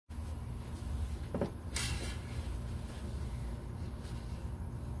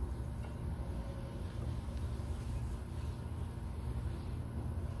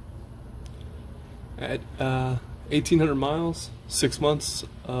At 1,800 miles, 6 months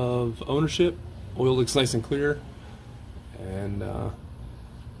of ownership, oil looks nice and clear, and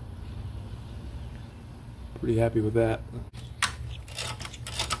pretty happy with that.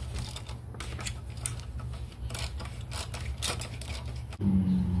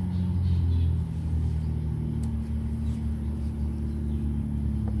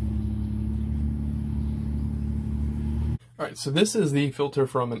 Alright, so this is the filter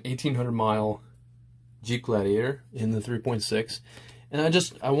from an 1,800 mile Jeep Gladiator in the 3.6, and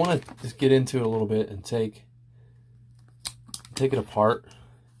I want to just get into it a little bit and take it apart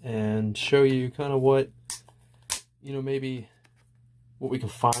and show you kind of what, you know, maybe what we can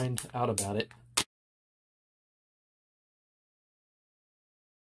find out about it.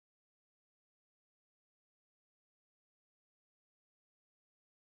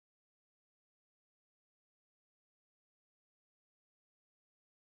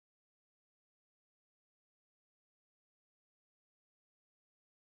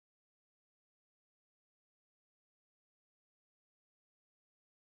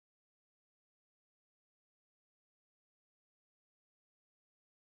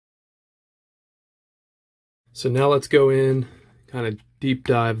 So now let's go in, kind of deep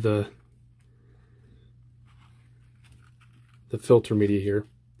dive the filter media here.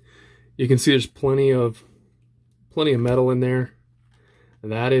 You can see there's plenty of metal in there,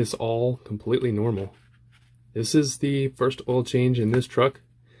 and that is all completely normal. This is the first oil change in this truck,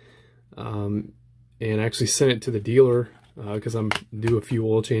 and I actually sent it to the dealer because I'm due a few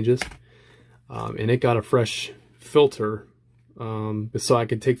oil changes, and it got a fresh filter, so I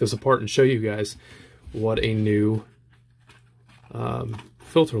could take this apart and show you guys what a new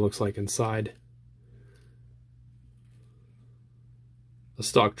filter looks like inside a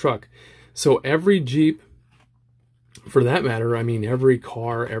stock truck. So every Jeep, for that matter, I mean every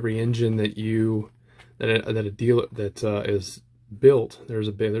car, every engine that a dealer is built, there's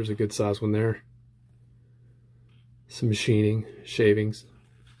a good size one there. Some machining, shavings.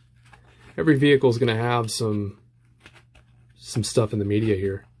 Every vehicle is going to have some stuff in the media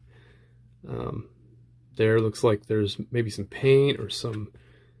here. There looks like there's maybe some paint or some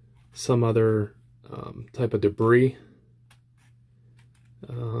other type of debris.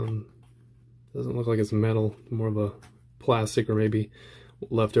 Doesn't look like it's metal, more of a plastic or maybe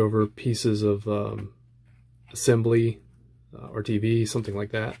leftover pieces of assembly or TV, something like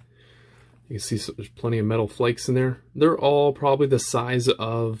that. You can see there's plenty of metal flakes in there. They're all probably the size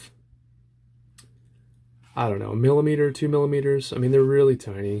of, I don't know, 1 millimeter, 2 millimeters. I mean, they're really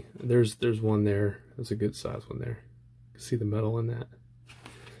tiny. There's one there. There's a good size one there. You can see the metal in that.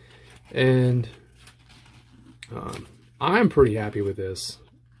 And I'm pretty happy with this.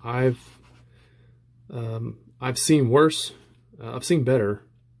 I've seen worse. I've seen better.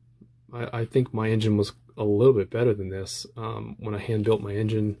 I think my engine was a little bit better than this when I hand built my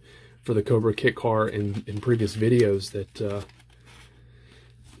engine for the Cobra kit car in previous videos. That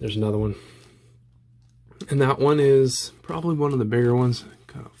there's another one. And that one is probably one of the bigger ones.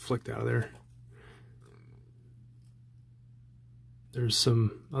 Kind of flicked out of there. There's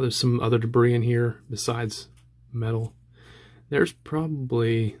some other debris in here besides metal. There's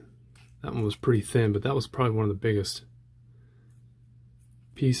probably, that one was pretty thin, but that was probably one of the biggest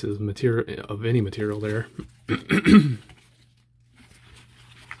pieces of material, of any material there.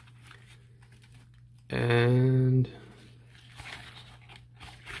 And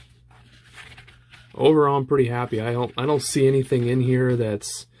overall, I'm pretty happy. I don't see anything in here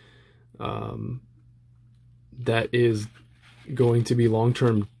that's that is going to be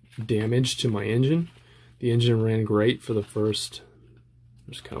long-term damage to my engine. The engine ran great for the first,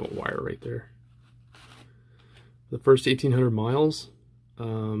 there's kind of a wire right there. The first 1,800 miles,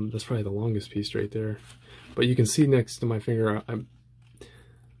 that's probably the longest piece right there. But you can see next to my finger,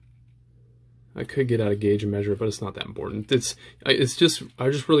 I could get out a gauge and measure it, but it's not that important. It's just, I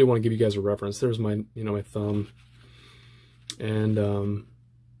just really want to give you guys a reference. There's my, you know, my thumb, and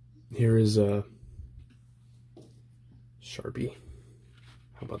here is a Sharpie.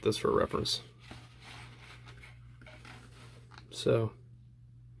 How about this for a reference? So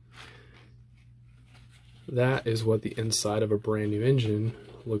that is what the inside of a brand new engine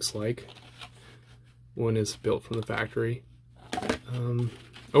looks like when it's built from the factory.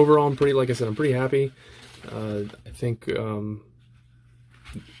 Overall, I'm pretty, like I said, I'm pretty happy. I think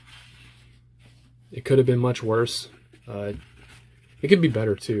it could have been much worse. It could be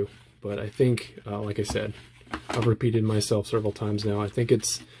better too, but I think, like I said, I've repeated myself several times now. I think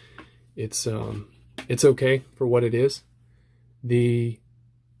it's okay for what it is. The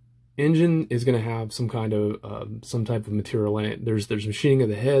engine is going to have some kind of some type of material in it. There's machining of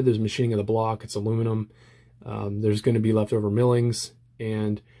the head, there's machining of the block. It's aluminum. There's going to be leftover millings,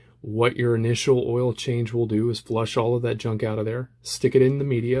 and what your initial oil change will do is flush all of that junk out of there, stick it in the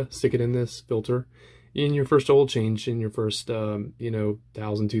media, stick it in this filter. In your first oil change, in your first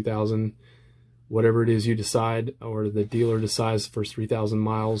 1,000, 2,000, whatever it is you decide, or the dealer decides, the first 3,000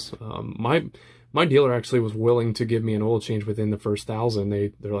 miles. My dealer actually was willing to give me an oil change within the first 1,000.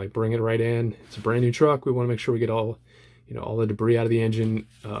 They're like, bring it right in. It's a brand new truck. We want to make sure we get all the debris out of the engine.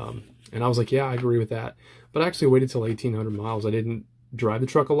 And I was like, yeah, I agree with that. But I actually waited till 1,800 miles. I didn't drive the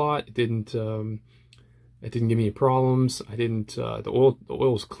truck a lot. It didn't give me any problems. The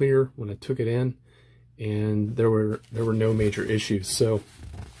oil was clear when I took it in, and there were no major issues. So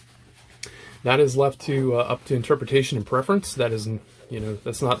that is left to up to interpretation and preference. That isn't,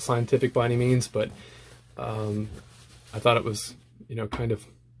 that's not scientific by any means, but I thought it was, kind of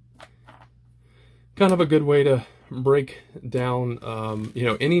a good way to break down.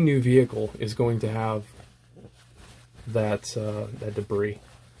 Any new vehicle is going to have that debris.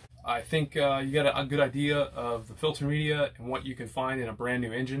 I think you got a good idea of the filter media and what you can find in a brand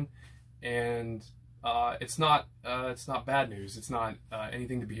new engine, and it's not bad news. It's not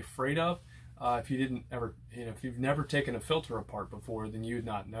anything to be afraid of. If you've never taken a filter apart before, then you would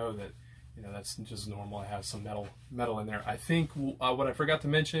not know that, that's just normal to have some metal in there. I think what I forgot to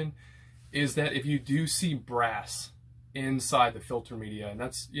mention is that if you do see brass inside the filter media, and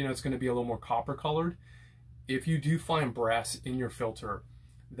that's, it's going to be a little more copper colored. If you do find brass in your filter,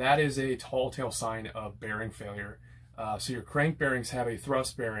 that is a tall tale sign of bearing failure. So your crank bearings have a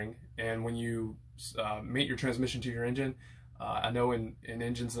thrust bearing, and when you mate your transmission to your engine, I know in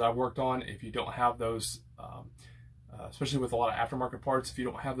engines that I've worked on, if you don't have those, especially with a lot of aftermarket parts, if you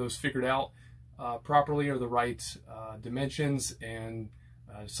don't have those figured out properly, or the right dimensions, and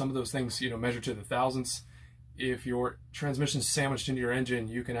some of those things, measure to the thousandths, if your transmission's sandwiched into your engine,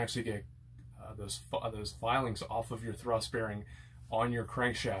 you can actually get those filings off of your thrust bearing on your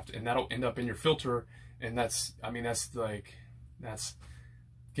crankshaft, and that'll end up in your filter, and that's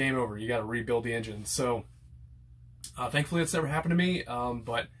game over. You got to rebuild the engine. So thankfully it's never happened to me,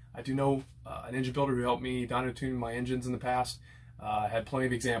 but I do know an engine builder who helped me dyno tune my engines in the past. Had plenty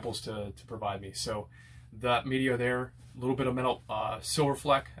of examples to provide me. So that media there, a little bit of metal, silver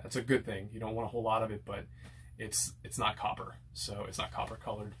fleck, that's a good thing. You don't want a whole lot of it, but it's not copper, so it's not copper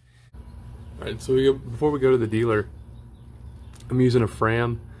colored. All right, so before we go to the dealer, I'm using a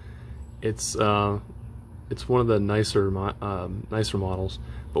Fram. It's one of the nicer models,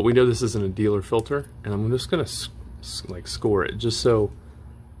 but we know this isn't a dealer filter, and I'm just gonna score it just so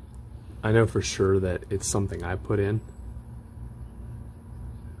I know for sure that it's something I put in.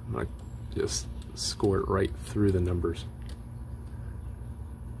 I'm gonna just score it right through the numbers,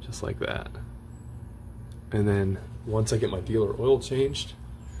 just like that. And then once I get my dealer oil changed,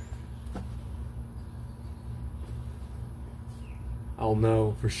 I'll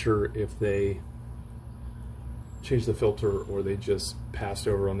know for sure if they changed the filter or they just passed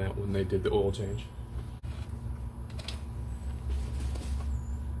over on that when they did the oil change.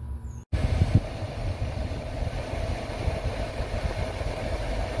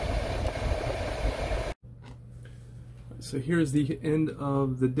 So here's the end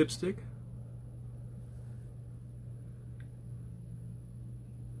of the dipstick.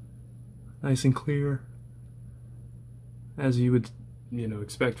 Nice and clear, as you would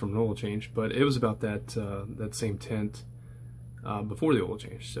expect from an oil change, but it was about that same tint before the oil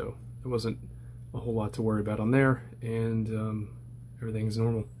change, so there wasn't a whole lot to worry about on there, and everything's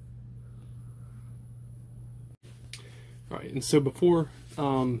normal. All right, and so before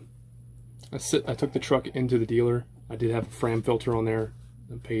I took the truck into the dealer, I did have a Fram filter on there.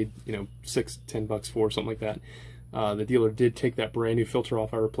 I paid $6-10 for, something like that. The dealer did take that brand new filter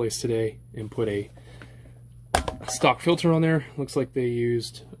off I replaced today and put a stock filter on there. Looks like they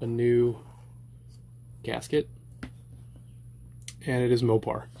used a new gasket, and it is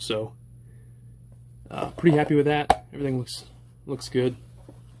Mopar, so pretty happy with that. Everything looks good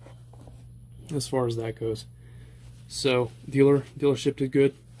as far as that goes. So dealership did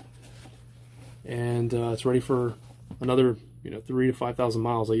good, and it's ready for another 3,000 to 5,000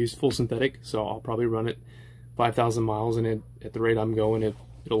 miles. I used full synthetic, so I'll probably run it 5,000 miles, and at the rate I'm going,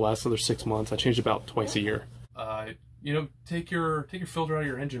 it'll last another 6 months. I change it about twice a year. Take your filter out of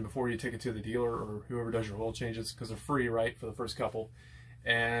your engine before you take it to the dealer or whoever does your oil changes, because they're free, right, for the first couple,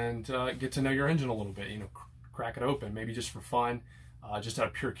 and get to know your engine a little bit. Crack it open, maybe just for fun, just out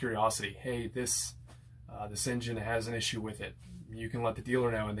of pure curiosity. Hey, this engine has an issue with it. You can let the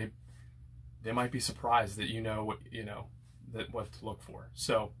dealer know, and they might be surprised that what to look for.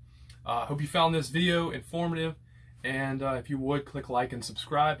 So Hope you found this video informative, and if you would, click like and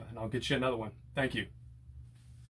subscribe, and I'll get you another one. Thank you.